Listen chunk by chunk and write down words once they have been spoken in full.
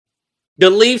The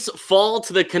Leafs fall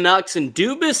to the Canucks, and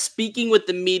Dubas, speaking with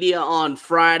the media on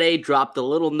Friday, dropped a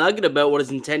little nugget about what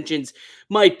his intentions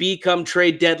might be come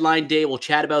trade deadline day. We'll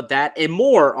chat about that and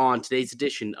more on today's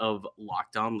edition of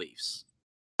Locked On Leafs.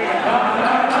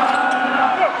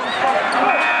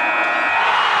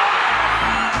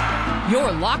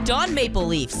 You're Locked On Maple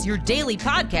Leafs, your daily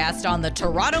podcast on the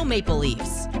Toronto Maple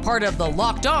Leafs. Part of the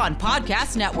Locked On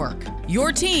Podcast Network,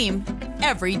 your team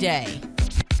every day.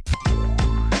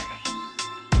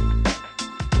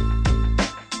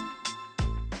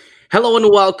 Hello and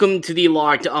welcome to the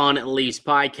Locked On Leafs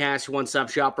podcast, your one-stop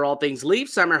shop for all things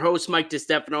Leafs. I'm your host, Mike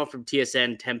DiStefano from TSN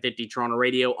 1050 Toronto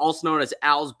Radio, also known as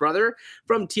Al's brother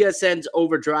from TSN's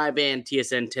Overdrive and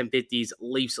TSN 1050's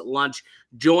Leafs Lunch.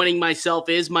 Joining myself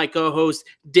is my co-host,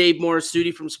 Dave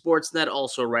Morassutti from Sportsnet,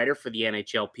 also a writer for the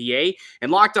NHLPA.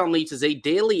 And Locked On Leafs is a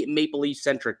daily Maple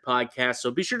Leaf-centric podcast, so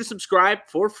be sure to subscribe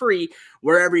for free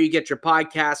wherever you get your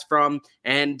podcasts from.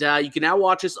 And you can now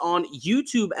watch us on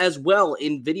YouTube as well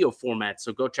in video format.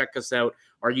 So go check us out,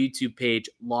 our YouTube page,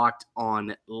 Locked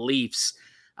On Leafs.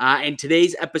 And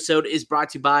today's episode is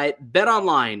brought to you by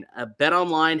BetOnline.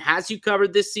 BetOnline has you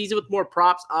covered this season with more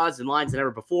props, odds, and lines than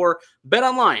ever before.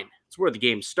 BetOnline, it's where the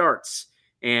game starts.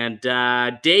 And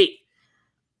Dave,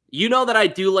 you know that I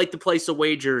do like to place a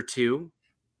wager or two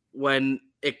when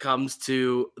it comes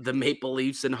to the Maple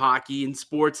Leafs and hockey and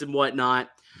sports and whatnot.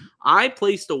 I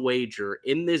placed a wager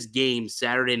in this game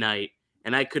Saturday night,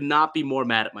 and I could not be more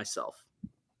mad at myself.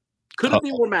 Couldn't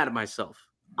be more mad at myself.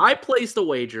 I placed a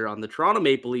wager on the Toronto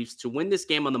Maple Leafs to win this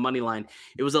game on the money line.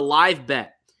 It was a live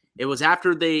bet. It was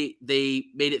after they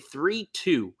made it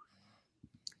 3-2.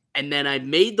 And then I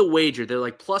made the wager. They're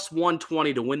like plus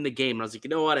 120 to win the game. And I was like, you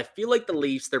know what? I feel like the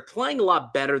Leafs, they're playing a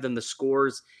lot better than the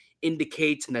scores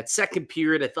indicates. In that second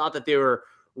period, I thought that they were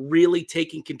really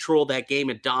taking control of that game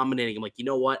and dominating. I'm like, you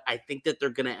know what? I think that they're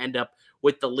going to end up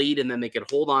with the lead, and then they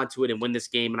could hold on to it and win this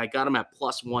game. And I got them at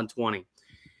plus 120.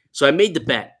 So I made the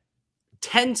bet.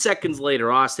 10 seconds later,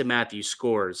 Auston Matthews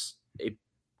scores a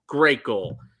great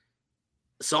goal.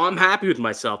 So I'm happy with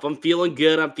myself. I'm feeling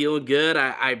good. I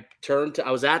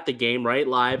was at the game, right,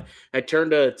 live. I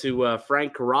turned to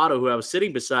Frank Corrado, who I was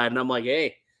sitting beside, and I'm like,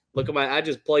 hey, look at I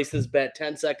just placed this bet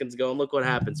 10 seconds ago, and look what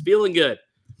happens. Feeling good.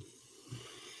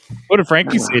 What did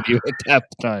Frankie say to you at that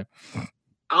time?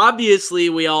 Obviously,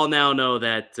 we all now know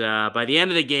that by the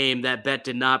end of the game, that bet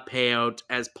did not pay out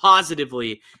as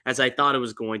positively as I thought it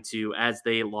was going to, as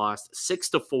they lost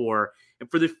 6-4. And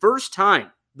for the first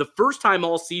time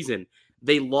all season,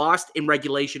 they lost in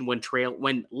regulation when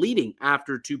leading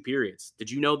after two periods.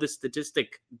 Did you know this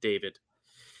statistic, David?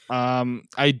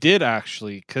 I did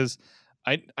actually, because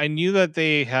I knew that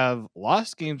they have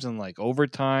lost games in like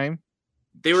overtime.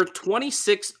 They were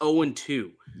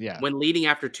 26-0-2 when leading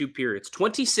after two periods.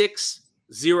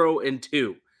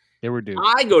 26-0-2. They were due.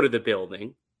 I go to the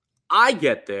building. I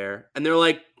get there, and they're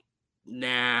like,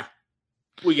 nah,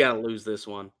 we got to lose this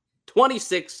one.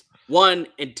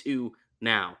 26-1-2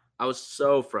 now. I was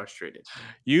so frustrated.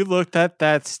 You looked at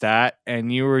that stat,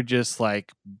 and you were just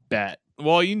like, bet.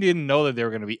 Well, you didn't know that they were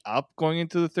going to be up going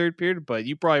into the third period, but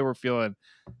you probably were feeling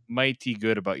mighty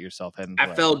good about yourself.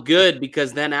 I felt good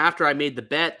because then after I made the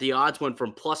bet, the odds went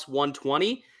from plus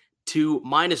 120 to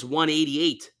minus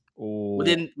 188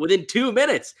 within 2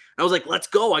 minutes. I was like, let's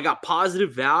go. I got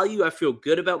positive value. I feel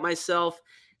good about myself.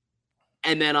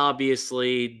 And then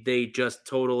obviously they just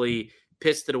totally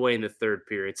pissed it away in the third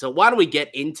period. So why don't we get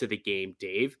into the game,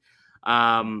 Dave?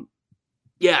 So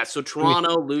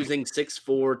Toronto losing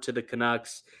 6-4 to the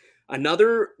Canucks.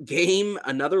 Another game,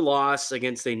 another loss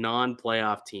against a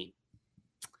non-playoff team.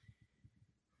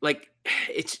 Like,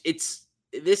 this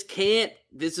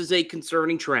is a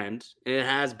concerning trend, and it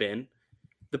has been.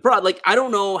 I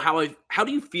don't know how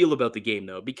do you feel about the game,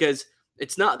 though? Because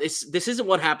this isn't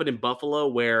what happened in Buffalo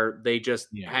where they just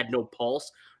had no pulse.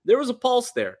 There was a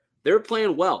pulse there. They were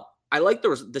playing well. I like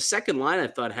the second line. I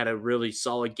thought had a really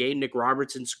solid game. Nick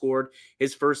Robertson scored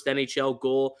his first NHL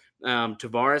goal.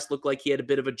 Tavares looked like he had a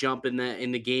bit of a jump in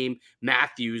the game.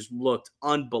 Matthews looked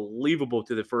unbelievable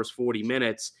through the first 40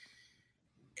 minutes.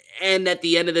 And at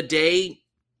the end of the day,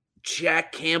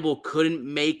 Jack Campbell couldn't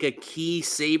make a key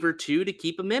save or two to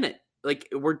keep him in it. Like,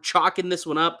 we're chalking this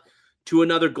one up to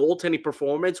another goaltending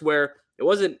performance where it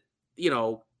wasn't,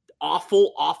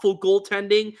 awful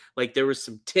goaltending. Like, there was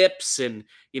some tips and,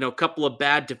 a couple of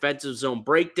bad defensive zone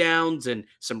breakdowns and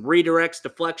some redirects,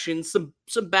 deflections, some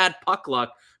bad puck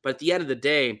luck. But at the end of the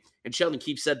day, and Sheldon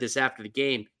Keefe said this after the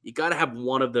game, you got to have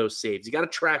one of those saves. You got to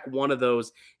track one of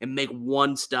those and make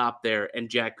one stop there, and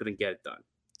Jack couldn't get it done.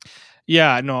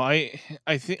 Yeah, no, I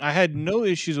think I had no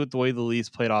issues with the way the Leafs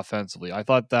played offensively. I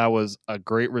thought that was a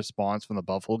great response from the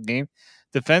Buffalo game.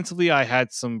 Defensively, I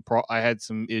had some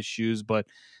issues, but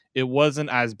it wasn't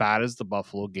as bad as the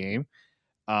Buffalo game.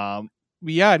 Um,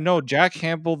 but yeah, no, Jack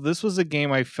Campbell. This was a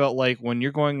game I felt like when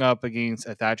you're going up against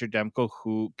a Thatcher Demko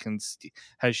who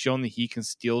has shown that he can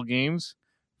steal games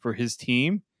for his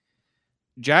team.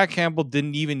 Jack Campbell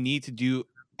didn't even need to do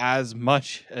as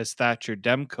much as Thatcher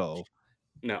Demko,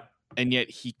 No. and yet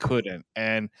he couldn't.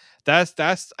 And that's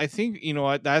I think, you know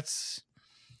what, that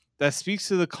speaks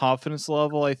to the confidence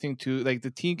level, I think, too. Like,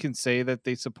 the team can say that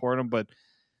they support him, but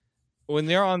when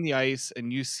they're on the ice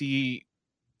and you see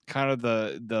kind of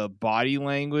the body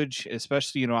language,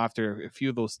 especially, you know, after a few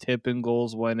of those tip-in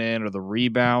goals went in or the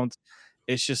rebounds,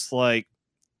 it's just like,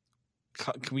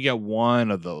 can we get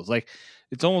one of those? Like,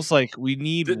 it's almost like we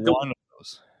need The, the one of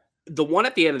those. the one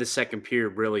at the end of the second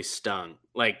period really stung.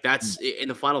 Like, that's in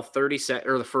the final 30 sec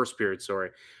or the first period,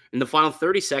 sorry. In the final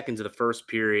 30 seconds of the first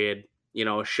period, you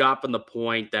know, a shot from the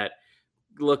point that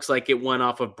looks like it went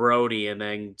off of Brody and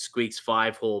then squeaks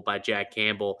 5-hole by Jack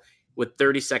Campbell with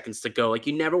 30 seconds to go. Like,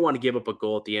 you never want to give up a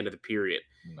goal at the end of the period.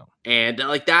 No. And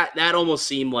like that almost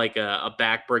seemed like a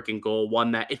backbreaking goal,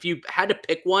 one that if you had to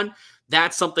pick one,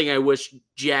 that's something I wish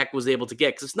Jack was able to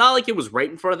get. Because it's not like it was right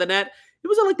in front of the net. It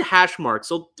was at like the hash mark.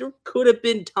 So there could have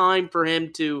been time for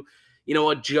him to, you know,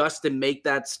 adjust and make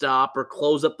that stop or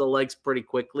close up the legs pretty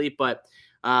quickly. But,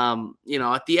 you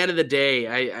know, at the end of the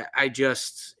day, I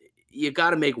just, you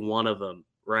got to make one of them,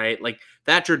 right? Like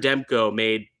Thatcher Demko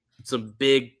made some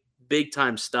big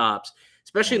time stops,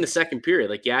 especially in the second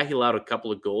period. Like, yeah, he allowed a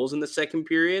couple of goals in the second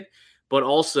period, but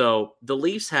also the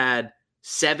Leafs had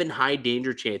 7 high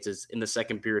danger chances in the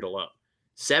second period alone.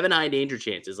 7 high danger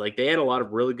chances. Like, they had a lot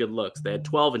of really good looks. They had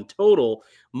 12 in total,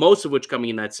 most of which coming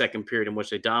in that second period in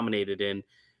which they dominated in.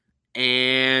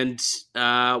 And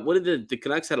what did the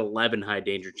Canucks had 11 high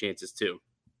danger chances too.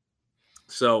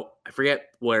 So I forget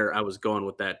where I was going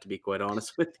with that, to be quite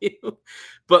honest with you.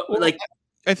 But Well, like,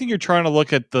 I think you're trying to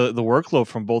look at the workload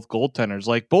from both goaltenders.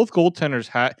 Like, both goaltenders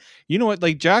had, you know what,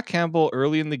 like Jack Campbell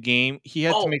early in the game, he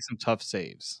had to make some tough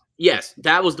saves. Yes,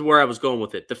 that was where I was going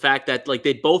with it. The fact that like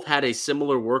they both had a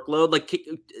similar workload. Like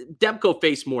Demko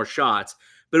faced more shots,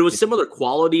 but it was similar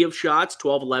quality of shots,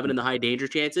 12, 11 in the high danger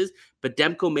chances. But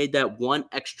Demko made that one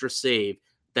extra save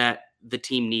that the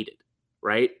team needed,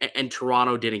 right? And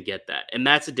Toronto didn't get that. And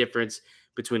that's a difference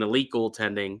between elite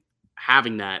goaltending,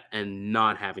 having that, and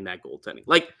not having that goaltending.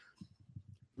 Like,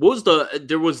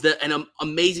 there was an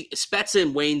amazing Spezza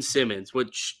and Wayne Simmons,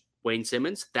 which Wayne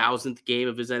Simmons, 1,000th game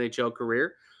of his NHL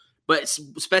career. But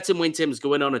Spezza and Wayne Simmons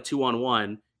going on a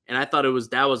 2-on-1, and I thought it was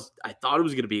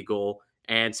going to be a goal.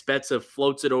 And Spezza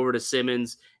floats it over to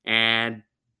Simmons, and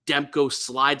Demko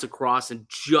slides across and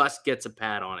just gets a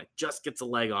pad on it, just gets a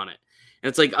leg on it. And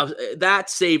it's like that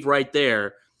save right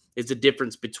there is the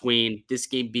difference between this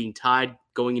game being tied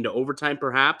going into overtime,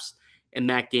 perhaps, and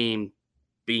that game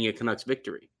being a Canucks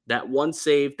victory. That one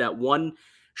save, that one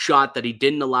shot that he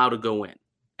didn't allow to go in,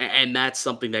 and that's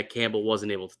something that Campbell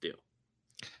wasn't able to do.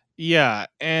 Yeah,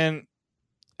 and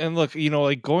look, you know,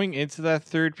 like going into that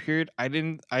third period, I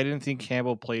didn't think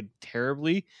Campbell played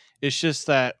terribly. It's just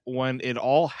that when it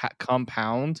all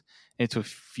compounds into a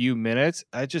few minutes,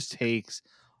 that just takes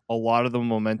a lot of the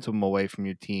momentum away from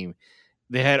your team.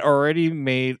 They had already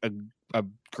made a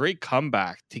great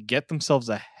comeback to get themselves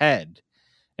ahead,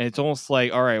 and it's almost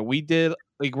like, all right,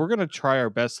 we're gonna try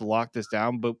our best to lock this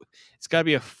down, but it's got to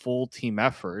be a full team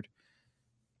effort.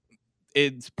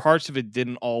 It's parts of it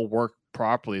didn't all work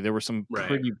properly. There were some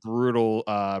pretty brutal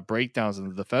breakdowns in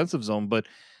the defensive zone, but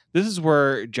this is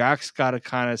where Jack's got to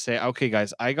kind of say, okay,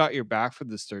 guys, I got your back for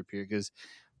this third period, because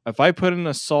if I put in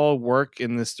a solid work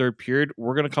in this third period,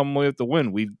 we're going to come away with the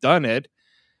win. We've done it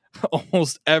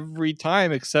almost every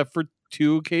time except for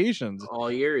 2 occasions. All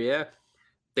year, yeah.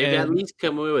 They've at least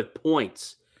come away with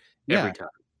points every time.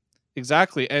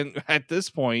 Exactly. And at this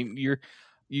point, you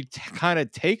kind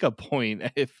of take a point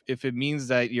if it means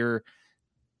that you're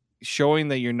showing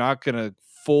that you're not going to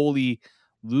fully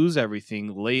lose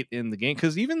everything late in the game.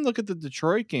 Because even look at the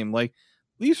Detroit game, like,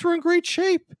 Leafs were in great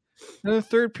shape in the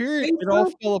third period. It all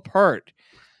fell apart.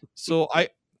 So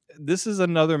this is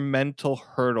another mental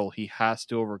hurdle he has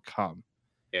to overcome.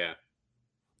 Yeah.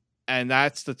 And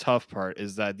that's the tough part,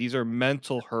 is that these are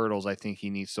mental hurdles I think he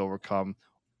needs to overcome.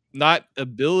 Not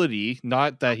ability,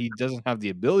 not that he doesn't have the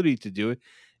ability to do it.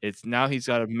 It's now he's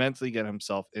got to mentally get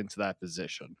himself into that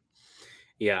position.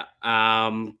 Yeah.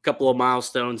 Couple of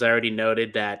milestones. I already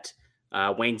noted that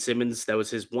Wayne Simmons, that was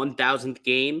his 1,000th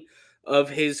game of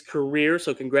his career.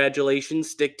 So congratulations.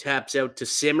 Stick taps out to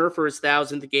Simmer for his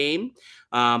 1,000th game.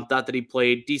 Thought that he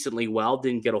played decently well.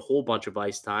 Didn't get a whole bunch of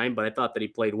ice time, but I thought that he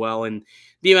played well in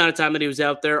the amount of time that he was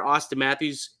out there. Austin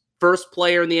Matthews, first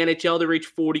player in the NHL to reach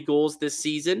 40 goals this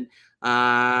season.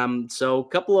 So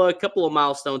a couple of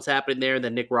milestones happening there.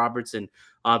 Then Nick Robertson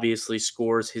obviously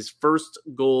scores his first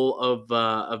goal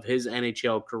of his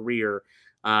NHL career.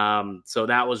 So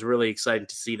that was really exciting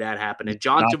to see that happen. And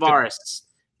John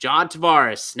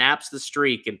Tavares snaps the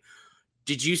streak. And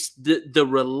did you the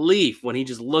relief when he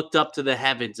just looked up to the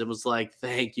heavens? It was like,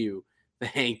 thank you.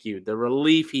 The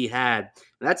relief he had.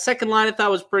 And that second line I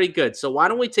thought was pretty good. So why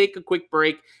don't we take a quick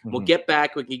break? We'll get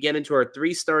back. We can get into our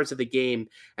 3 stars of the game.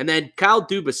 And then Kyle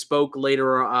Dubas spoke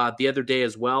later the other day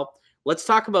as well. Let's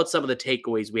talk about some of the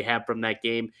takeaways we have from that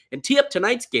game and tee up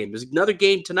tonight's game. There's another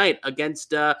game tonight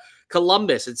against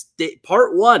Columbus. It's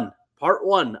part one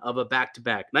of a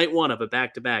back-to-back, night one of a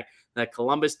back-to-back.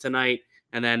 Columbus tonight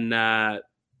and then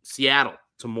Seattle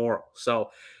tomorrow. So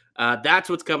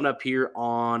that's what's coming up here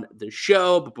on the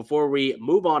show. But before we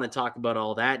move on and talk about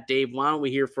all that, Dave, why don't we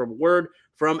hear from word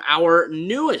from our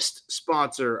newest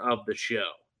sponsor of the show?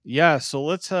 Yeah, so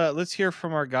let's hear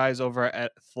from our guys over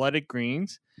at Athletic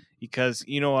Greens, because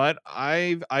you know what,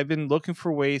 I've been looking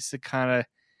for ways to kind of,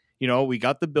 we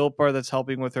got the Built Bar that's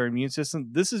helping with our immune system.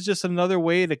 This is just another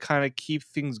way to kind of keep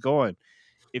things going.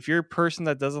 If you're a person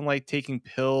that doesn't like taking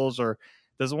pills or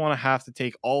doesn't want to have to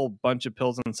take a bunch of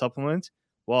pills and supplements,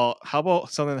 well, how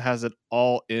about something that has it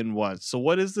all in one? So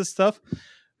what is this stuff?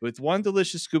 With one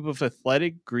delicious scoop of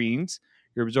Athletic Greens,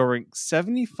 you're absorbing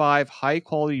 75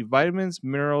 high-quality vitamins,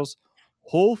 minerals,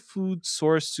 whole food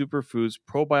source superfoods,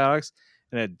 probiotics,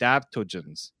 and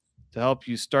adaptogens to help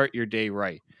you start your day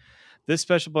right. This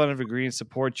special blend of ingredients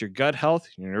supports your gut health,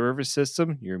 your nervous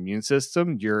system, your immune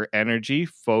system, your energy,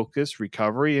 focus,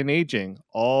 recovery, and aging.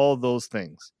 All those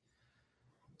things.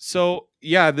 So,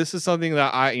 yeah, this is something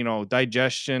that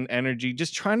digestion, energy,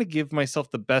 just trying to give myself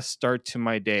the best start to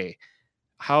my day.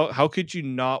 How could you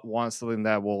not want something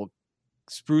that will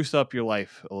spruce up your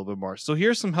life a little bit more? So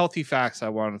here's some healthy facts I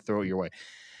want to throw your way.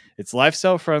 It's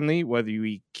lifestyle friendly, whether you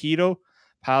eat keto,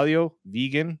 paleo,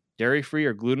 vegan, dairy-free,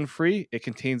 or gluten-free. It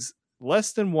contains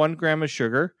less than 1 gram of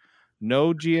sugar,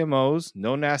 no GMOs,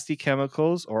 no nasty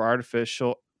chemicals or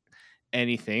artificial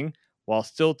anything, while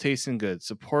still tasting good.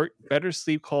 Support better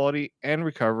sleep quality and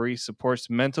recovery, supports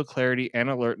mental clarity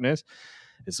and alertness.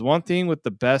 It's one thing with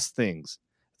the best things.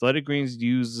 Athletic Greens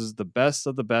uses the best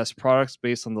of the best products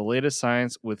based on the latest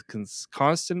science with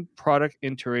constant product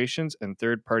iterations and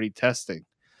third-party testing.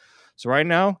 So right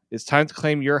now, it's time to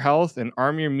claim your health and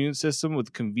arm your immune system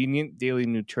with convenient daily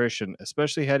nutrition,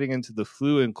 especially heading into the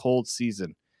flu and cold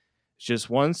season. It's just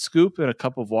 1 scoop in a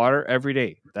cup of water every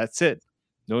day. That's it.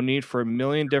 No need for a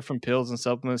million different pills and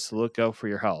supplements to look out for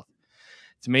your health.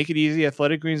 To make it easy,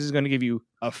 Athletic Greens is going to give you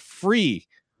a free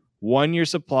 1-year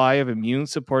supply of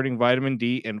immune-supporting vitamin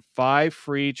D and 5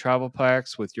 free travel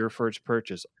packs with your first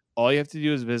purchase. All you have to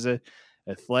do is visit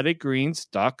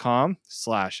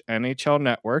athleticgreens.com/NHL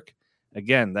Network.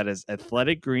 Again, that is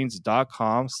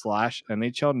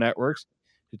athleticgreens.com/NHL Networks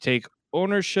to take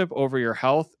ownership over your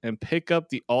health and pick up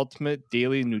the ultimate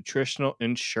daily nutritional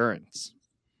insurance.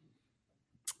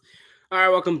 All right,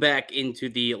 welcome back into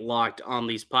the Locked On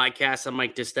Leafs podcast. I'm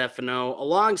Mike DiStefano.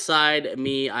 Alongside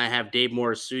me, I have Dave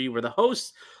Morassutti. We're the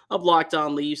hosts of Locked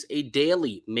On Leafs, a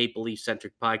daily Maple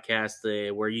Leaf-centric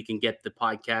podcast where you can get the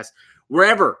podcast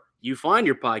wherever you find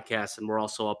your podcasts, and we're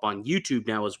also up on YouTube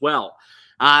now as well.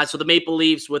 So the Maple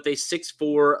Leafs with a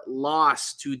 6-4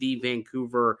 loss to the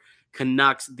Vancouver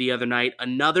Canucks the other night.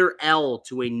 Another L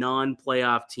to a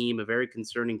non-playoff team, a very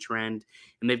concerning trend.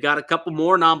 And they've got a couple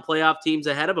more non-playoff teams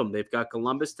ahead of them. They've got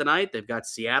Columbus tonight, they've got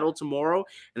Seattle tomorrow,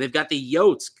 and they've got the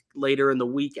Yotes later in the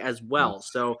week as well.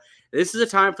 So this is a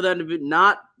time for them to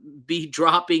not be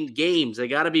dropping games. They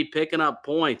got to be picking up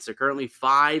points. They're currently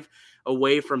 5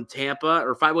 away from Tampa,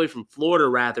 or 5 away from Florida,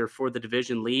 rather, for the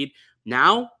division lead.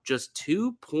 Now, just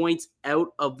 2 points out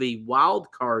of the wild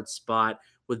card spot,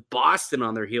 with Boston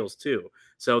on their heels too.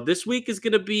 So this week is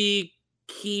going to be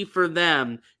key for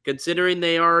them, considering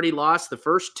they already lost the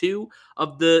first 2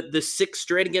 of the 6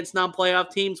 straight against non-playoff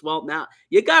teams. Well, now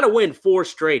you got to win 4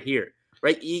 straight here,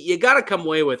 right? You got to come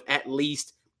away with at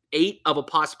least 8 of a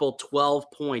possible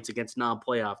 12 points against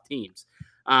non-playoff teams.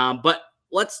 But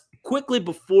let's quickly,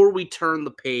 before we turn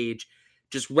the page,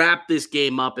 just wrap this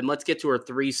game up, and let's get to our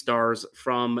 3 stars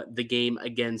from the game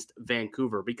against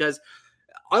Vancouver, because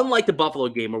unlike the Buffalo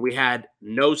game where we had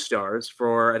no stars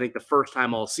for, I think, the first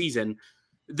time all season,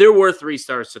 there were 3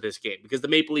 stars to this game because the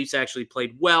Maple Leafs actually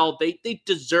played well. They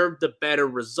deserved the better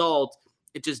result.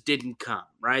 It just didn't come,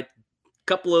 right?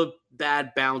 couple of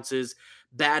bad bounces,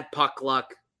 bad puck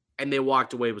luck, and they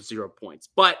walked away with 0 points.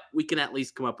 But we can at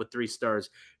least come up with 3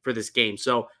 stars for this game.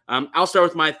 So I'll start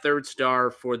with my third star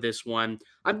for this one.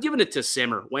 I'm giving it to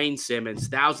Simmer, Wayne Simmonds,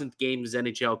 1,000th game of his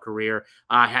NHL career.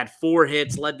 Had 4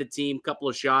 hits, led the team, couple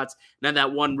of shots, and then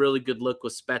that one really good look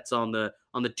with Spets on the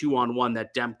 2-on-1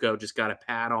 that Demko just got a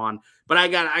pat on. But I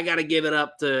got to give it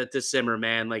up to Simmer,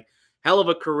 man. Like, hell of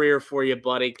a career for you,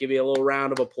 buddy. Give you a little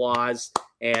round of applause,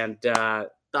 and thought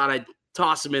I'd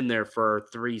toss him in there for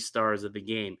 3 stars of the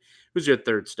game. Who's your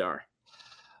third star?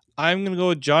 I'm going to go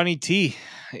with Johnny T.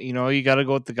 You know, you got to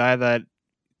go with the guy that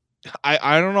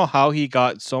I don't know how he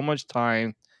got so much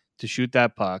time to shoot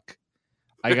that puck.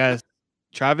 I guess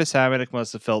Travis Hamonic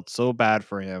must have felt so bad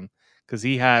for him because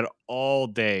he had all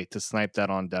day to snipe that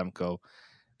on Demko.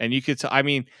 And you could,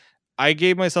 I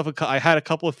gave myself I had a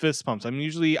couple of fist pumps. I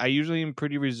usually am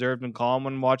pretty reserved and calm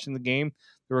when watching the game.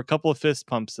 There were a couple of fist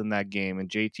pumps in that game, and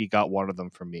JT got one of them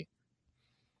from me.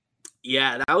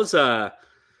 Yeah, that was a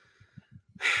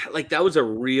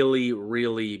really,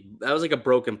 really, that was like a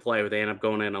broken play where they end up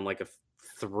going in on like a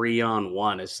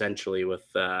 3-on-1 essentially with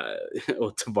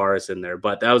Tavares in there.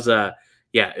 But that was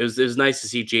it was nice to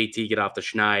see JT get off the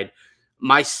schneid.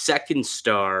 My second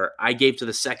star I gave to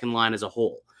the second line as a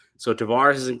whole. So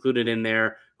Tavares is included in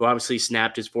there, who obviously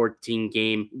snapped his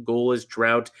 14-game goalless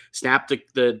drought, snapped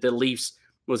the Leafs,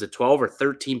 was it 12 or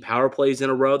 13 power plays in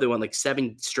a row? They won like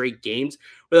 7 straight games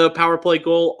with a power play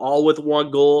goal, all with 1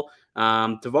 goal.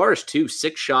 Tavares, too,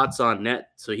 6 shots on net,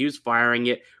 so he was firing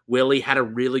it. Willie had a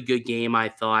really good game, I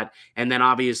thought. And then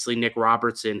obviously Nick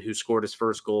Robertson, who scored his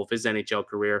first goal of his NHL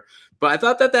career. But I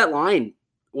thought that line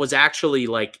was actually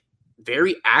like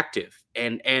very active.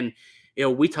 And you know,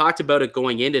 we talked about it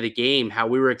going into the game, how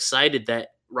we were excited that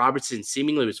Robertson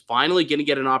seemingly was finally going to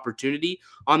get an opportunity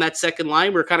on that second line.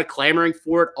 We were kind of clamoring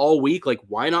for it all week. Like,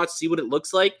 why not see what it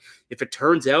looks like? If it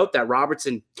turns out that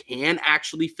Robertson can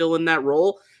actually fill in that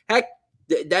role, heck,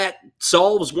 that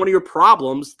solves one of your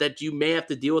problems that you may have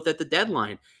to deal with at the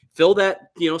deadline. Fill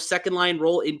that, second line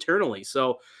role internally.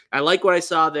 So I like what I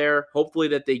saw there. Hopefully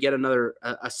that they get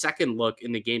a second look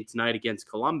in the game tonight against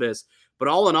Columbus. But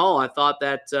all in all, I thought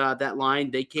that that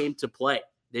line, they came to play.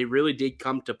 They really did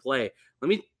come to play. Let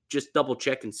me just double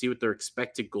check and see what their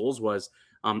expected goals was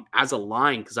as a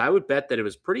line, because I would bet that it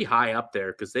was pretty high up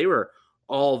there because they were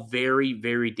all very,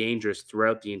 very dangerous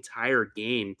throughout the entire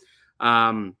game.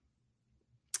 William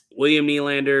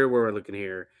Nylander, where we're looking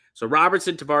here. So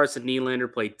Robertson, Tavares, and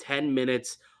Nylander played 10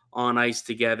 minutes on ice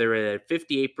together at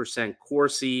 58%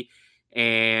 Corsi.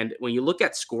 And when you look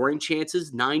at scoring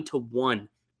chances, 9-1.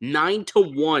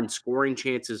 9-1 scoring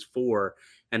chances for.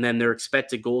 And then their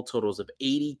expected goal totals of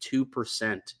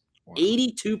 82%. Wow.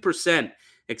 82%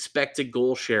 expected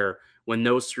goal share when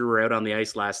those 3 were out on the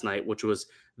ice last night, which was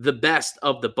the best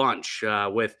of the bunch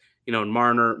with,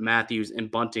 Marner, Matthews,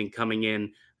 and Bunting coming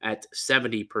in at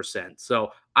 70%.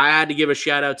 So I had to give a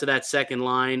shout out to that second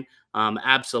line.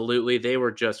 Absolutely. They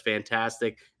were just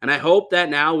fantastic. And I hope that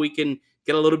now we can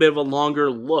get a little bit of a longer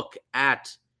look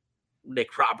at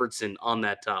Nick Robertson on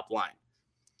that top line.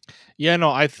 Yeah,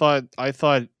 no, I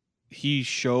thought he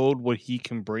showed what he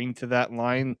can bring to that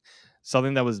line.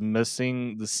 Something that was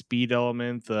missing, the speed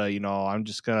element. I'm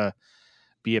just gonna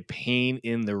be a pain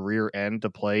in the rear end to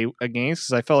play against,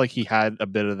 because I felt like he had a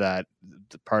bit of that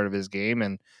part of his game.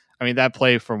 And I mean, that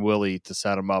play from Willie to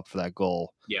set him up for that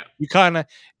goal. Yeah, you kind of,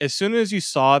 as soon as you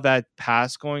saw that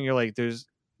pass going, you're like, this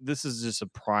is just a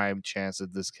prime chance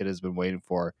that this kid has been waiting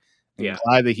for. I'm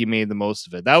glad that he made the most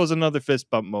of it. That was another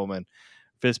fist pump moment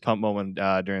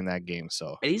during that game.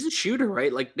 So, and he's a shooter,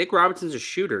 right? Like, Nick Robertson's a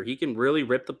shooter. He can really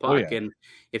rip the puck. And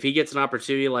if he gets an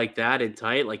opportunity like that in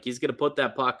tight, like, he's going to put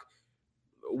that puck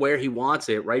where he wants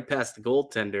it, right past the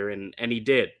goaltender. And he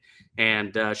did.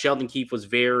 And Sheldon Keefe was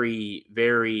very,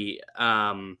 very,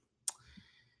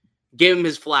 gave him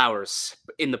his flowers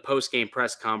in the post-game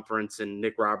press conference. And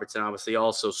Nick Robertson obviously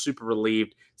also super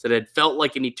relieved. Said it felt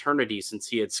like an eternity since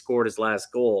he had scored his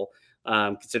last goal,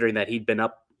 considering that he'd been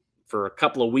up for a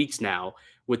couple of weeks now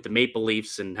with the Maple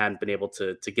Leafs and hadn't been able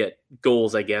to get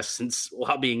goals, I guess, since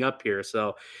while being up here.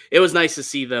 So it was nice to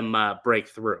see them break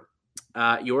through.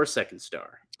 Your second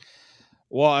star.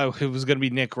 Well, it was going to be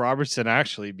Nick Robertson,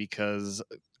 actually, because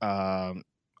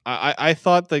I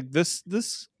thought like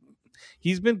this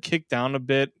he's been kicked down a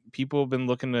bit. People have been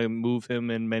looking to move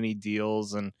him in many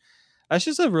deals, and that's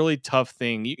just a really tough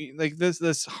thing. Like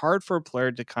this hard for a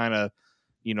player to kind of,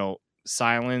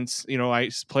 silence.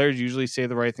 Players usually say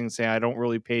the right thing, say I don't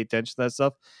really pay attention to that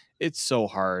stuff. It's so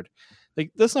hard.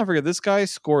 Like, let's not forget, this guy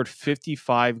scored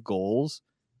 55 goals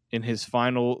in his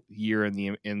final year in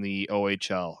the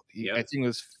OHL. Yep. I think it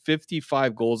was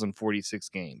 55 goals in 46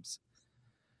 games.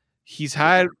 He's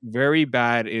had very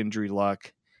bad injury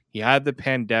luck. He had the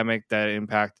pandemic that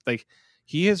impacted. Like,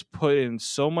 he has put in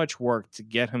so much work to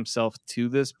get himself to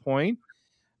this point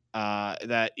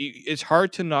that it's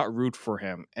hard to not root for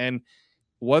him. And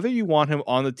whether you want him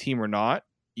on the team or not,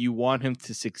 you want him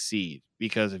to succeed,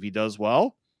 because if he does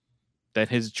well, then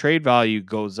his trade value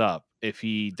goes up. If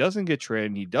he doesn't get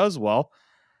traded and he does well,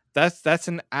 that's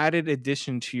an added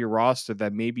addition to your roster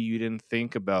that maybe you didn't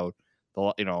think about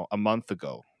a month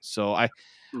ago. So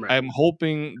I'm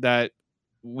hoping that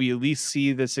we at least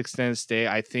see this extended stay.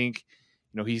 I think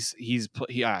he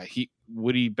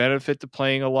would he benefit to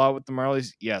playing a lot with the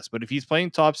Marlies? Yes, but if he's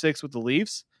playing top 6 with the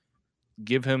Leafs,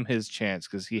 give him his chance,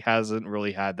 because he hasn't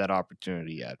really had that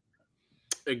opportunity yet.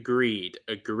 Agreed.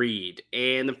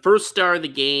 And the first star of the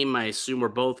game, I assume we're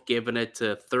both giving it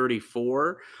to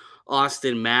 34,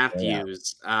 Austin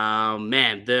Matthews. Yeah.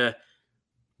 Man, the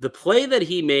play that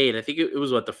he made, I think it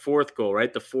was the fourth goal,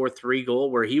 right? The 4-3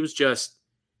 goal, where he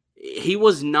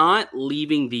was not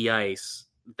leaving the ice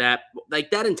that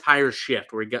entire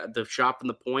shift where he got the shot from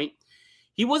the point.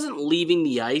 He wasn't leaving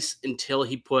the ice until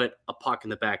he put a puck in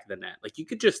the back of the net. Like, you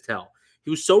could just tell. He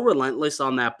was so relentless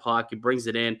on that puck. He brings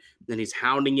it in, then he's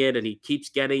hounding it, and he keeps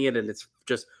getting it, and it's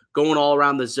just going all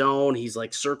around the zone. He's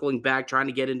like circling back, trying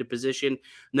to get into position.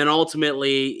 And then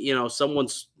ultimately, someone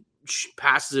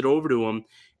passes it over to him.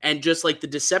 And just like the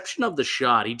deception of the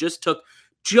shot, he just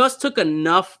took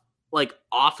enough like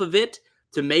off of it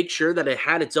to make sure that it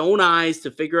had its own eyes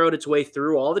to figure out its way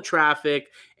through all the traffic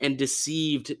and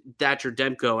deceived Thatcher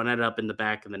Demko and ended up in the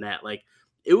back of the net. Like,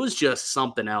 it was just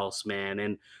something else,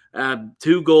 man. And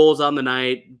 2 goals on the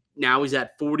night. Now he's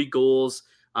at 40 goals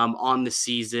on the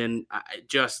season.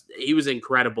 He was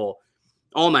incredible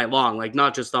all night long, like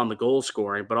not just on the goal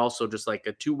scoring, but also just like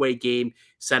a two-way game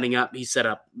setting up. He set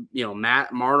up,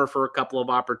 Matt Marner for a couple of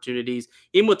opportunities,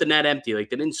 even with the net empty. Like,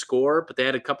 they didn't score, but they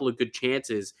had a couple of good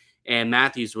chances. And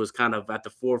Matthews was kind of at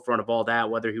the forefront of all that,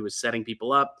 whether he was setting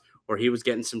people up or he was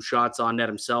getting some shots on net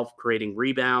himself, creating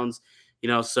rebounds.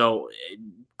 So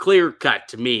clear cut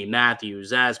to me,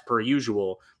 Matthews, as per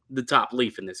usual, the top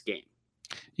Leaf in this game.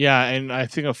 Yeah, and I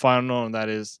think a final note on that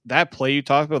is that play you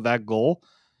talked about, that goal,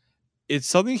 it's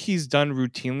something he's done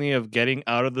routinely, of getting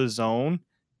out of the zone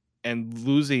and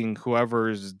losing whoever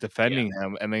is defending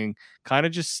him, and then kind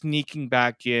of just sneaking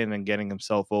back in and getting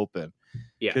himself open.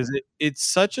 Yeah, because it's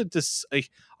such a I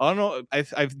don't know.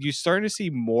 You're starting to see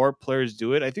more players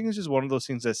do it. I think it's just one of those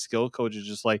things that skill coaches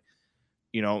just like,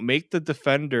 make the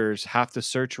defenders have to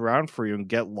search around for you and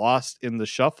get lost in the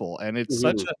shuffle. And it's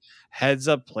such a heads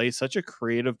up play, such a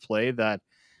creative play that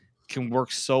can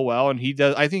work so well. And he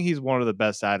does. I think he's one of the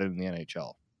best at it in the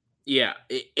NHL. Yeah,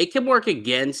 it can work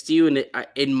against you. And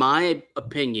in my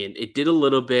opinion, it did a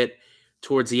little bit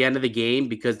towards the end of the game,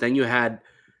 because then you had,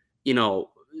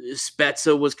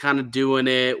 Spezza was kind of doing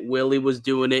it. Willie was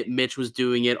doing it. Mitch was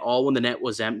doing it, all when the net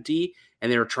was empty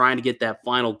and they were trying to get that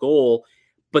final goal.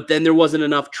 But then there wasn't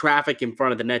enough traffic in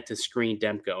front of the net to screen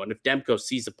Demko. And if Demko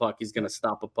sees a puck, he's going to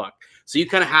stop a puck. So you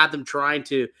kind of had them trying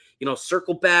to,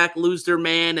 circle back, lose their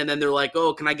man. And then they're like,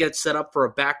 oh, can I get set up for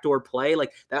a backdoor play?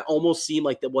 Like, that almost seemed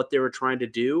like what they were trying to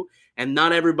do. And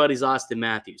not everybody's Austin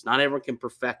Matthews. Not everyone can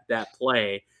perfect that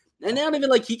play. And not even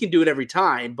like he can do it every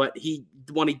time, but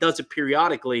when he does it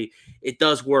periodically, it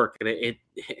does work. And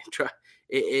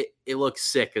it looks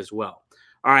sick as well.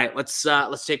 All right, let's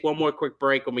take one more quick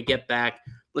break. When we get back,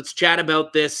 let's chat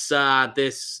about this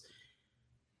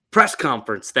press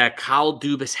conference that Kyle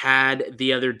Dubas had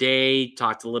the other day.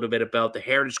 Talked a little bit about the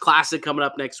Heritage Classic coming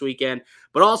up next weekend,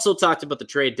 but also talked about the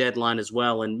trade deadline as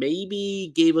well, and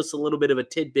maybe gave us a little bit of a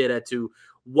tidbit as to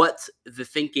what the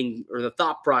thinking or the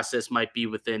thought process might be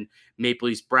within Maple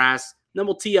Leafs brass. And then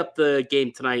we'll tee up the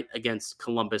game tonight against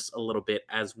Columbus a little bit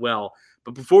as well.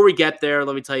 But before we get there,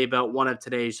 let me tell you about one of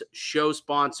today's show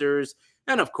sponsors.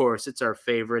 And of course, it's our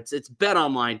favorites. It's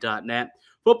betonline.net.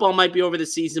 Football might be over the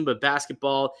season, but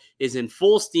basketball is in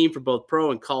full steam for both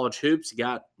pro and college hoops. You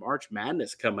got March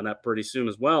Madness coming up pretty soon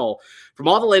as well. From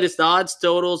all the latest odds,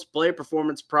 totals, player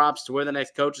performance props to where the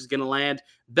next coach is going to land,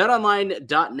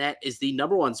 betonline.net is the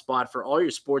number one spot for all your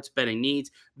sports betting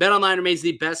needs. BetOnline remains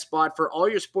the best spot for all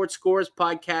your sports scores,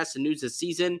 podcasts, and news this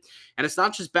season. And it's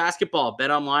not just basketball.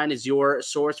 BetOnline is your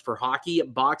source for hockey,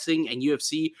 boxing, and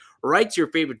UFC, right to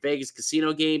your favorite Vegas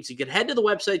casino games. You can head to the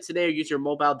website today or use your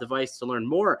mobile device to learn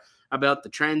more about the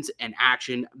trends and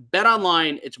action.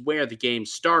 BetOnline, it's where the game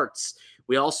starts.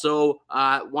 We also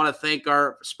want to thank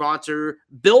our sponsor,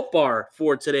 Built Bar,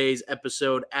 for today's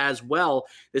episode as well.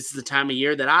 This is the time of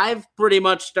year that I've pretty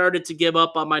much started to give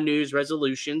up on my New Year's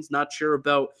resolutions. Not sure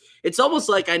about, it's almost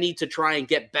like I need to try and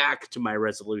get back to my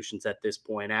resolutions at this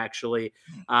point, actually.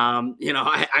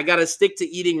 I got to stick to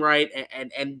eating right,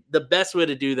 and the best way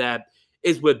to do that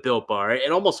is with Built Bar.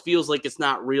 It almost feels like it's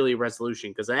not really a resolution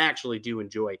because I actually do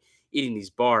enjoy eating these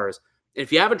bars. If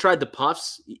you haven't tried the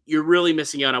Puffs, you're really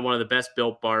missing out on one of the best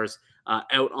Built Bars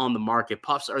out on the market.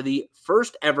 Puffs are the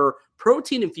first ever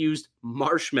protein-infused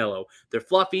marshmallow. They're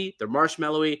fluffy, they're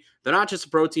marshmallowy. They're not just a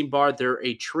protein bar, they're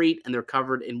a treat, and they're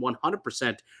covered in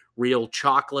 100% real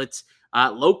chocolates.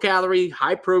 Low calorie,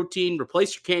 high protein.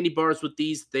 Replace your candy bars with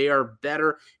these. They are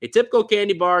better. A typical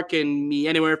candy bar can be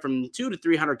anywhere from 200 to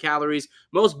 300 calories.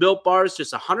 Most Built Bars,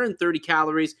 just 130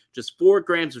 calories, just 4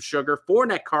 grams of sugar, 4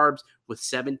 net carbs with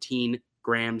 17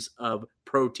 grams of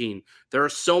protein. There are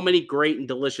so many great and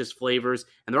delicious flavors,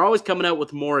 and they're always coming out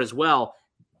with more as well.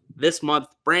 This month,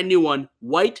 brand new one,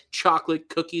 white chocolate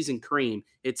cookies and cream.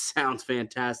 It sounds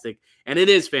fantastic, and it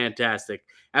is fantastic.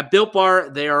 At Built Bar,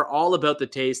 they are all about the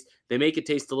taste. They make it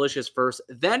taste delicious first,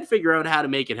 then figure out how to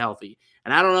make it healthy.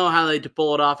 And I don't know how they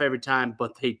pull it off every time,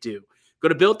 but they do. Go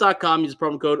to Built.com, use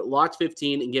promo code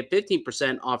LOCKED15 and get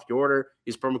 15% off your order.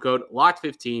 Use promo code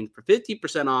LOCKED15 for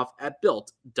 15% off at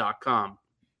Built.com.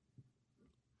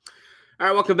 All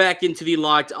right, welcome back into the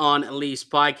Locked On Leafs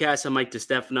podcast. I'm Mike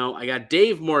DiStefano. I got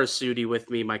Dave Morassutti with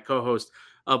me, my co-host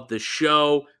of the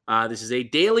show. This is a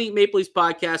daily Maple Leafs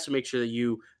podcast, so make sure that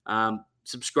you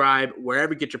subscribe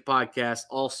wherever you get your podcasts.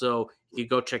 Also, you can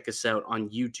go check us out on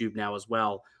YouTube now as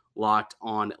well, Locked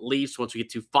On Leafs. Once we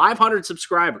get to 500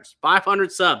 subscribers,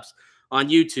 500 subs on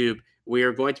YouTube, we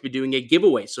are going to be doing a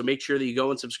giveaway. So make sure that you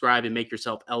go and subscribe and make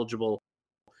yourself eligible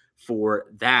for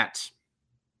that.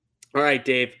 All right,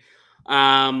 Dave.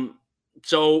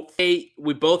 So hey,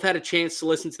 we both had a chance to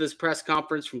listen to this press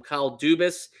conference from Kyle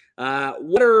Dubas.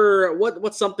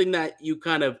 What's something that you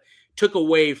kind of took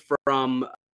away from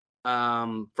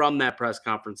that press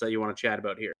conference that you want to chat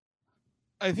about here?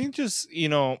 I think just,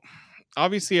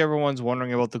 obviously everyone's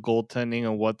wondering about the goaltending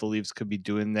and what the Leafs could be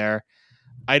doing there.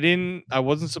 I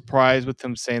wasn't surprised with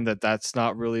him saying that that's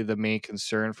not really the main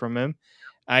concern from him.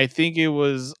 I think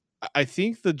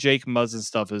the Jake Muzzin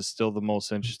stuff is still the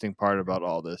most interesting part about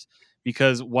all this,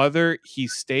 because whether he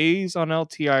stays on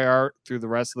LTIR through the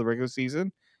rest of the regular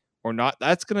season or not,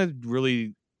 that's going to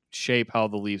really shape how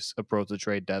the Leafs approach the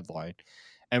trade deadline.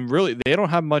 And really, they don't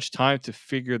have much time to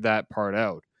figure that part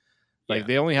out.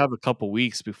 They only have a couple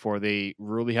weeks before they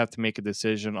really have to make a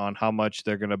decision on how much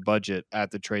they're going to budget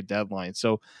at the trade deadline.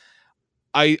 So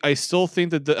I still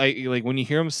think that when you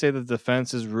hear him say that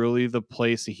defense is really the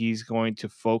place that he's going to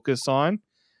focus on.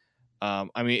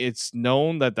 It's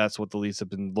known that that's what the Leafs have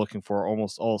been looking for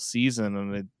almost all season,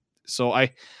 and so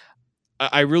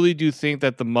I really do think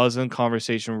that the Muzzin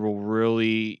conversation will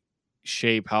really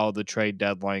shape how the trade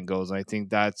deadline goes. And I think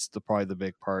that's probably the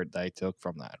big part that I took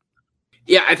from that.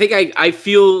 Yeah, I think I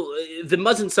feel the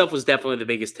Muzzin stuff was definitely the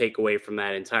biggest takeaway from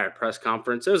that entire press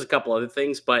conference. There was a couple other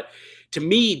things, but to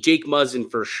me, Jake Muzzin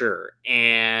for sure.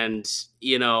 And,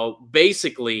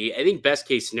 basically, I think best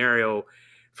case scenario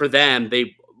for them,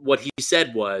 what he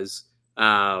said was,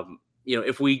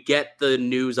 if we get the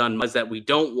news on Muzz that we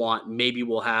don't want, maybe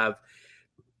we'll have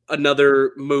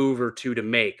another move or two to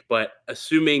make. But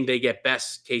assuming they get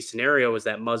best case scenario is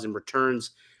that Muzzin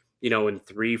returns, in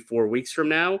 3-4 weeks from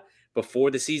now,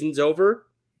 before the season's over,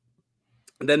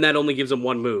 then that only gives them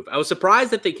one move. I was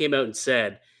surprised that they came out and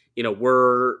said,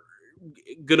 we're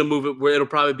going to move it where it'll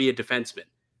probably be a defenseman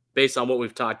based on what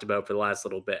we've talked about for the last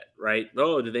little bit, right?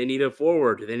 Oh, do they need a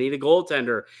forward? Do they need a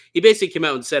goaltender? He basically came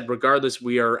out and said, regardless,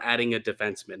 we are adding a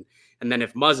defenseman. And then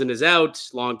if Muzzin is out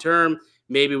long-term,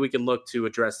 maybe we can look to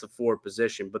address the forward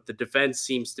position. But the defense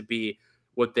seems to be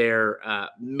what they're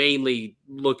mainly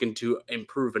looking to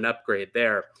improve and upgrade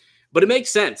there. But it makes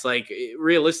sense.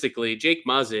 Realistically, Jake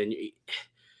Muzzin,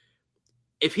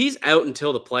 if he's out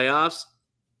until the playoffs,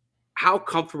 how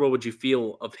comfortable would you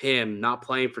feel of him not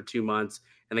playing for 2 months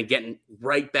and then getting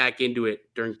right back into it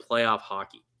during playoff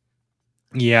hockey?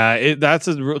 Yeah,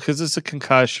 because it's a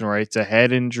concussion, right? It's a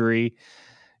head injury.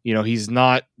 He's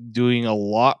not doing a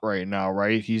lot right now,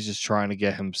 right? He's just trying to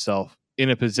get himself in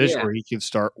a position where he can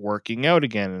start working out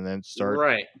again and then start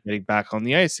getting back on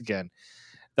the ice again.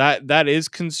 That is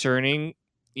concerning.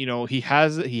 He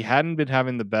hadn't been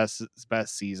having the best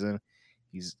season.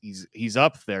 He's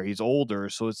up there. He's older,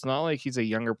 so it's not like he's a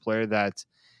younger player that's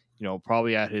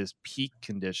probably at his peak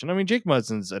condition. I mean, Jake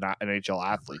Muzzin's an NHL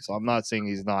athlete, so I'm not saying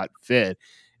he's not fit.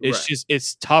 It's just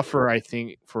it's tougher, I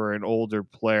think, for an older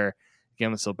player get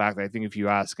himself back. I think if you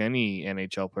ask any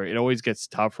NHL player, it always gets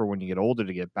tougher when you get older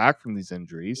to get back from these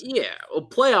injuries. Yeah, well,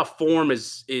 playoff form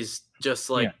is just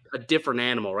like Yeah. a different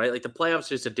animal, right? Like the playoffs is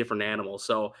just a different animal.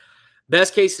 So,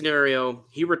 best case scenario,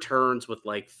 he returns with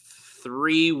like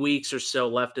 3 weeks or so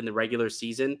left in the regular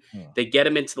season. Yeah. They get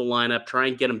him into the lineup, try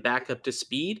and get him back up to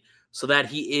speed so that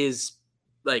he is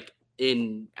like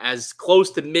in as close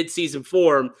to midseason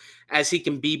form as he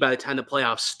can be by the time the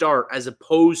playoffs start, as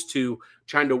opposed to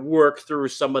trying to work through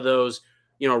some of those,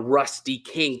 rusty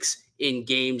kinks in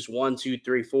games 1, 2,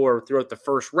 3, 4 throughout the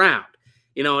first round.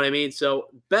 You know what I mean? So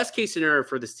best case scenario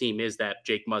for this team is that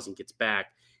Jake Muzzin gets back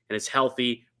and is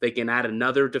healthy. They can add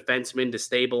another defenseman to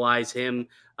stabilize him.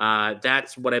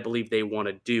 That's what I believe they want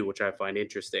to do, which I find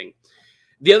interesting.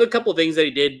 The other couple of things that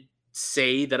he did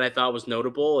say that I thought was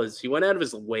notable is he went out of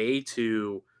his way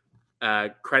to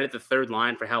credit the third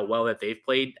line for how well that they've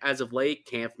played as of late,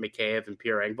 Kampf, Mikheyev, and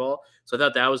Pierre Engvall. So I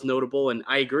thought that was notable, and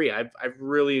I agree. I've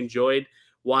really enjoyed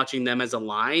watching them as a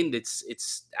line.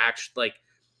 It's actually like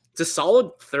it's a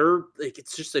solid third. Like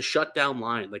it's just a shutdown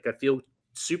line. Like I feel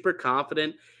super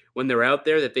confident when they're out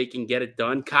there that they can get it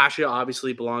done. Kasha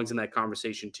obviously belongs in that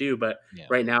conversation too, but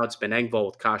right now it's been Engvall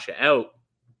with Kasha out.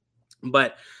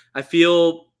 But I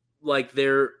feel like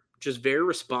they're just very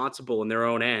responsible in their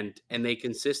own end, and they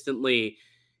consistently,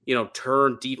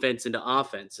 turn defense into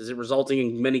offense. Is it resulting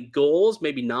in many goals?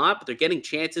 Maybe not, but they're getting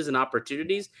chances and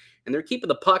opportunities, and they're keeping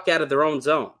the puck out of their own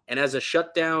zone. And as a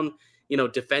shutdown,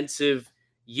 defensive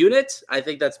unit, I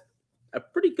think that's a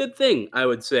pretty good thing, I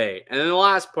would say. And then the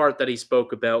last part that he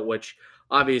spoke about, which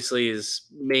obviously is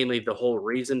mainly the whole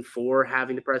reason for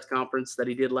having the press conference that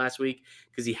he did last week,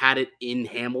 because he had it in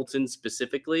Hamilton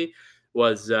specifically,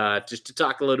 was just to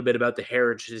talk a little bit about the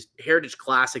Heritage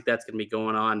Classic that's going to be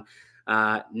going on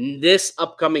this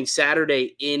upcoming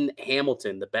Saturday in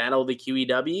Hamilton, the Battle of the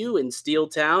QEW in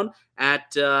Steeltown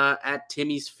at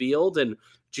Timmy's Field. And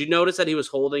did you notice that he was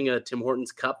holding a Tim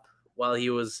Hortons cup while he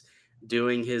was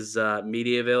doing his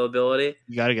media availability?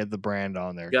 You got to get the brand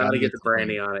on there. Got to get the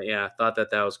branding on it. Yeah, I thought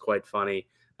that was quite funny.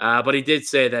 But he did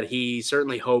say that he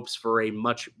certainly hopes for a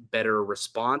much better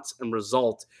response and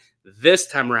result this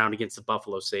time around against the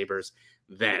Buffalo Sabres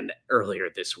than earlier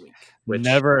this week. Which,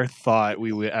 never thought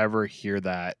we would ever hear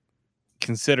that,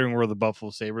 considering where the Buffalo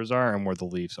Sabres are and where the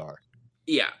Leafs are.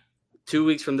 Yeah. 2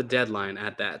 weeks from the deadline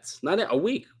at that. Not a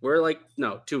week. We're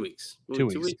 2 weeks. 2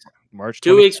 weeks. March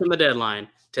 2 weeks from the deadline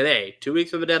today. 2 weeks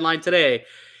from the deadline today.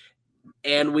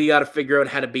 And we got to figure out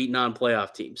how to beat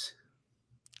non-playoff teams.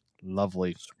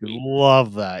 Lovely.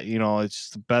 Love that. It's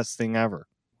just the best thing ever.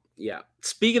 Yeah.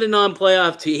 Speaking of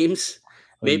non-playoff teams,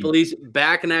 Maple Leafs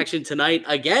back in action tonight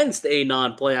against a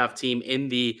non-playoff team in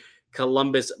the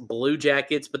Columbus Blue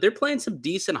Jackets, but they're playing some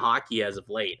decent hockey as of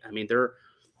late. I mean,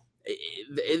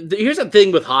 here's the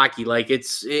thing with hockey. Like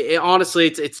honestly,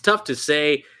 it's tough to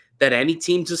say that any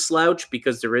team's a slouch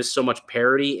because there is so much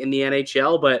parity in the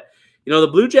NHL, but the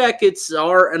Blue Jackets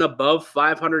are an above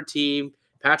 500 team.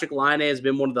 Patrick Laine has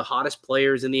been one of the hottest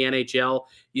players in the NHL.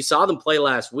 You saw them play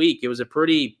last week. It was a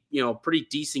pretty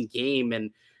decent game, and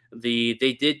they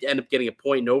did end up getting a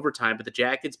point in overtime, but the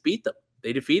Jackets beat them.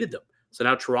 They defeated them. So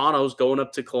now Toronto's going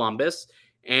up to Columbus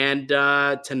and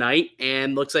tonight,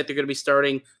 and looks like they're going to be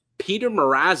starting Peter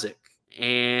Mrazek,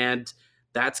 and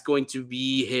that's going to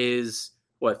be his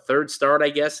third start, I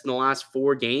guess, in the last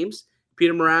 4 games.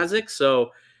 Peter Mrazek.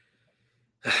 So,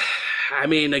 I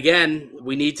mean, again,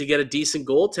 we need to get a decent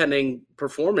goaltending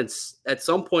performance. At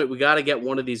some point, we got to get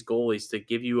one of these goalies to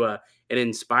give you an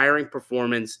inspiring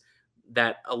performance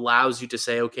that allows you to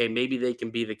say, okay, maybe they can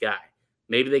be the guy.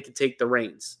 Maybe they can take the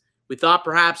reins. We thought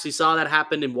perhaps we saw that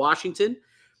happen in Washington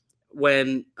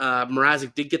when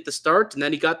Mrazek did get the start, and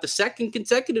then he got the second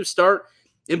consecutive start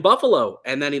in Buffalo,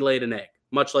 and then he laid an egg,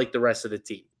 much like the rest of the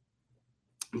team.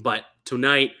 But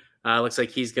tonight, looks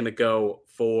like he's going to go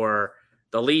for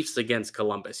the Leafs against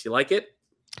Columbus. You like it?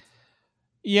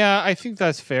 Yeah, I think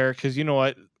that's fair because you know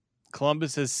what?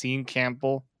 Columbus has seen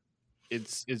Campbell.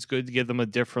 It's good to give them a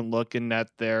different look in net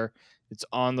there. It's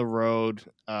on the road.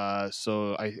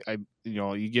 So I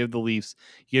you give the Leafs,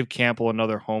 you give Campbell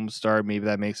another home start. Maybe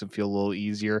that makes them feel a little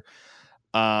easier.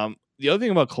 The other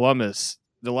thing about Columbus,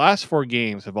 the last 4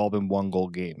 games have all been 1-goal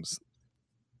games.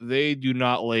 They do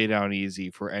not lay down easy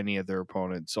for any of their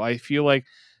opponents. So I feel like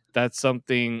that's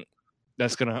something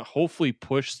that's going to hopefully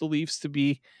push the Leafs to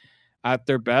be at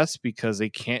their best because they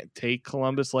can't take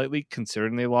Columbus lightly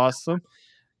considering they lost them.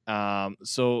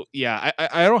 So yeah,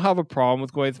 I don't have a problem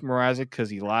with going with Mrazek because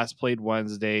he last played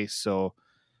Wednesday. So,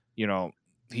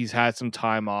 he's had some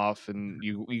time off and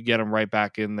you get him right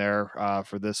back in there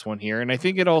for this one here. And I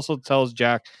think it also tells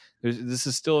Jack This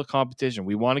is still a competition.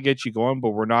 We want to get you going, but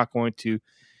we're not going to,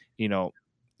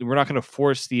 we're not going to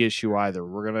force the issue either.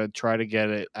 We're going to try to get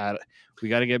it at. We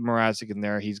got to get Mrazek in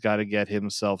there. He's got to get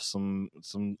himself some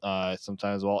time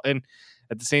as well. And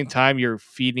at the same time, you're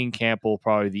feeding Campbell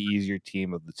probably the easier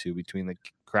team of the two between the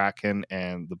Kraken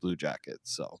and the Blue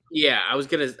Jackets. So yeah,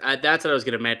 that's what I was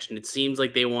gonna mention. It seems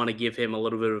like they want to give him a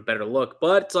little bit of a better look,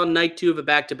 but it's on night 2 of a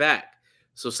back-to-back.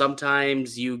 So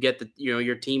sometimes you get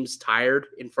your team's tired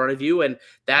in front of you, and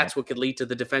that's what could lead to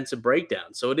the defensive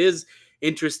breakdown. So it is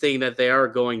interesting that they are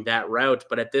going that route,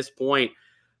 but at this point,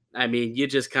 I mean, you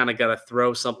just kind of got to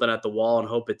throw something at the wall and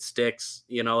hope it sticks.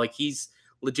 Like he's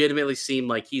legitimately seemed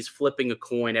like he's flipping a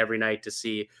coin every night to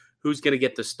see who's going to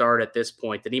get the start at this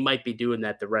point. And he might be doing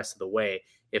that the rest of the way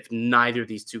if neither of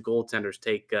these two goaltenders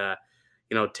take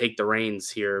the reins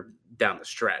here down the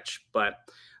stretch. But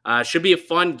should be a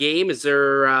fun game. Is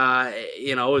there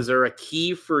a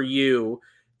key for you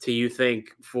think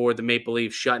for the Maple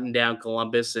Leafs shutting down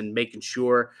Columbus and making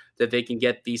sure that they can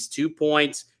get these 2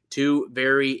 points, 2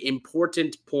 very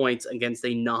important points against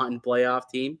a non-playoff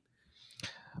team?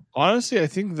 Honestly, I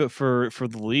think that for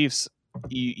the Leafs,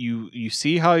 you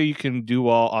see how you can do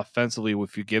well offensively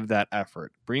if you give that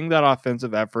effort. Bring that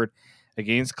offensive effort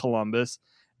against Columbus,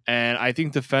 and I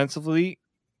think defensively,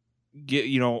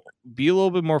 be a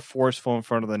little bit more forceful in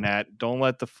front of the net. Don't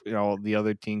let the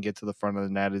other team get to the front of the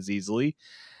net as easily.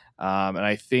 And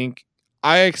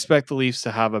I expect the Leafs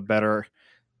to have a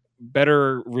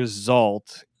better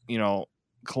result.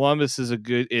 Columbus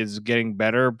is getting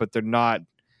better, but they're not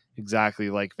exactly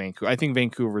like Vancouver. I think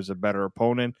Vancouver is a better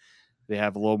opponent. They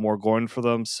have a little more going for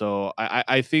them. So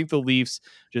I think the Leafs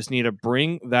just need to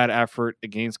bring that effort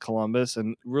against Columbus,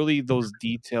 and really those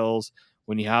details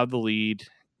when you have the lead,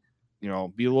 be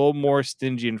a little more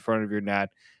stingy in front of your net.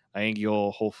 I think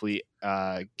you'll hopefully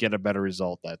get a better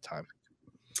result that time.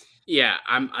 Yeah,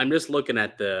 I'm just looking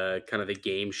at the kind of the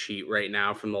game sheet right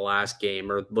now from the last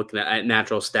game, or looking at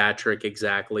Natural Stat Trick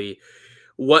exactly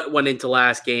what went into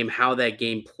last game, how that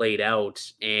game played out.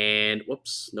 And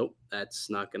whoops, nope, that's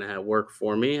not going to work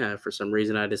for me. For some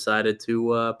reason, I decided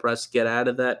to press get out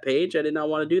of that page. I did not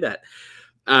want to do that.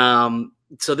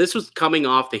 So this was coming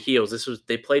off the heels.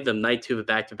 They played them night 2 of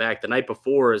back-to-back. The night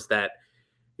before is that,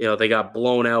 they got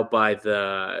blown out by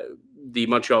the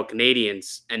Montreal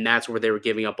Canadiens, and that's where they were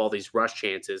giving up all these rush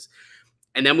chances.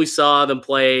 And then we saw them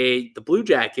play the Blue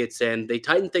Jackets, and they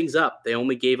tightened things up. They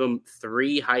only gave them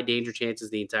 3 high-danger chances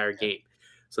the entire game.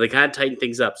 So they kind of tightened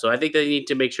things up. So I think they need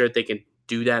to make sure that they can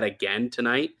do that again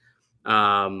tonight.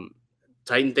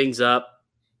 Tighten things up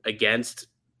against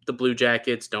the Blue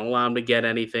Jackets. Don't allow them to get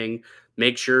anything.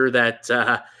 Make sure that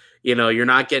you're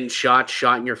not getting shot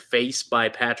in your face by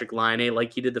Patrick Laine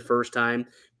like you did the first time.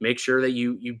 Make sure that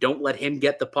you don't let him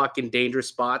get the puck in dangerous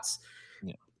spots.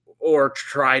 Or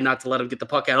try not to let him get the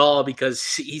puck at all,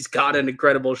 because he's got an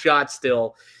incredible shot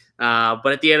still. But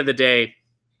at the end of the day,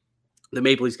 the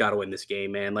Maple Leafs got to win this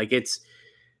game, man. Like this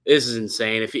is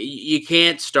insane. If you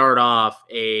can't start off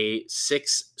a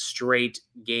 6 straight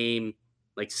games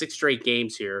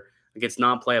here against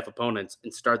non-playoff opponents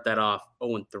and start that off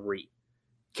 0-3.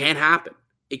 Can't happen.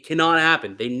 It cannot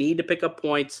happen. They need to pick up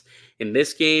points in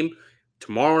this game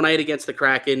tomorrow night against the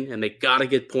Kraken, and they got to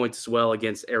get points as well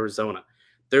against Arizona.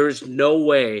 There's no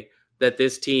way that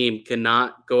this team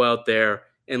cannot go out there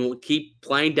and keep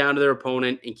playing down to their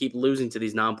opponent and keep losing to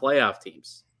these non-playoff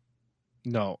teams.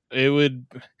 No, it would,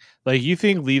 you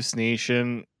think Leafs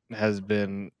Nation has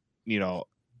been, a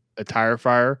tire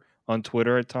fire on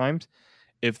Twitter at times.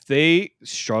 If they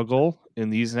struggle in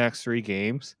these next 3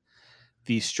 games,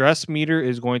 the stress meter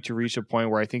is going to reach a point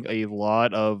where I think a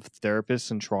lot of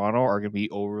therapists in Toronto are going to be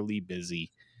overly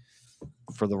busy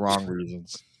for the wrong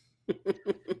reasons.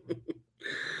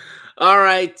 All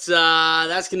right,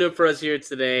 that's going to do it for us here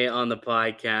today on the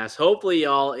podcast. Hopefully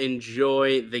y'all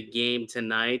enjoy the game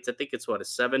tonight. I think it's a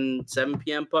 7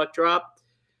 p.m. puck drop.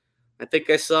 I think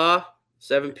I saw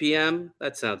 7 p.m.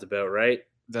 That sounds about right.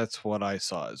 That's what I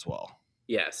saw as well.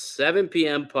 Yes, 7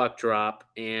 p.m. puck drop.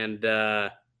 And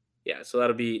so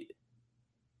that'll be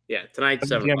tonight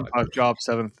 7 p.m. puck drop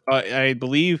 7. I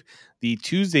believe the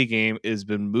Tuesday game has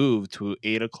been moved to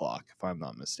 8 o'clock, if I'm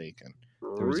not mistaken.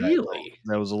 Really?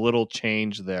 There was a little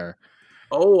change there.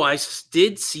 Oh, I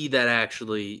did see that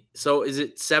actually. So is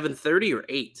it 7:30 or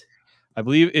 8? I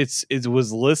believe it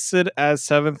was listed as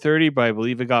 7:30, but I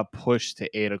believe it got pushed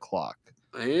to 8 o'clock.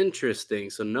 Interesting.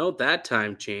 So note that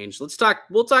time change. We'll talk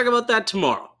about that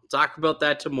tomorrow.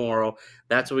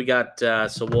 That's what we got.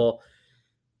 So we'll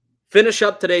finish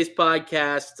up today's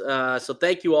podcast. So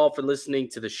thank you all for listening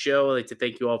to the show. I'd like to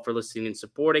thank you all for listening and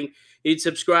supporting. You'd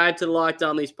subscribe to the Locked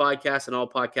On Leafs podcast on all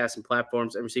podcasting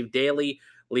platforms and receive daily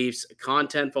Leafs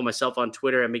content. Follow myself on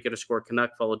Twitter at Mike_Canuck.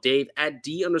 Follow Dave at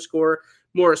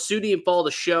D_Morassutti, and follow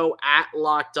the show at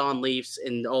Locked On Leafs,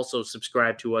 and also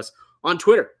subscribe to us on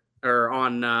Twitter or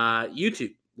on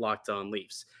YouTube, Locked On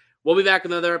Leafs. We'll be back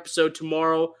with another episode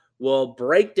tomorrow. We'll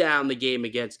break down the game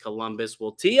against Columbus.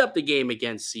 We'll tee up the game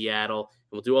against Seattle.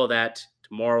 And we'll do all that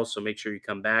tomorrow, so make sure you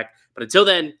come back. But until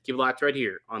then, keep it locked right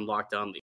here on Locked On Leafs.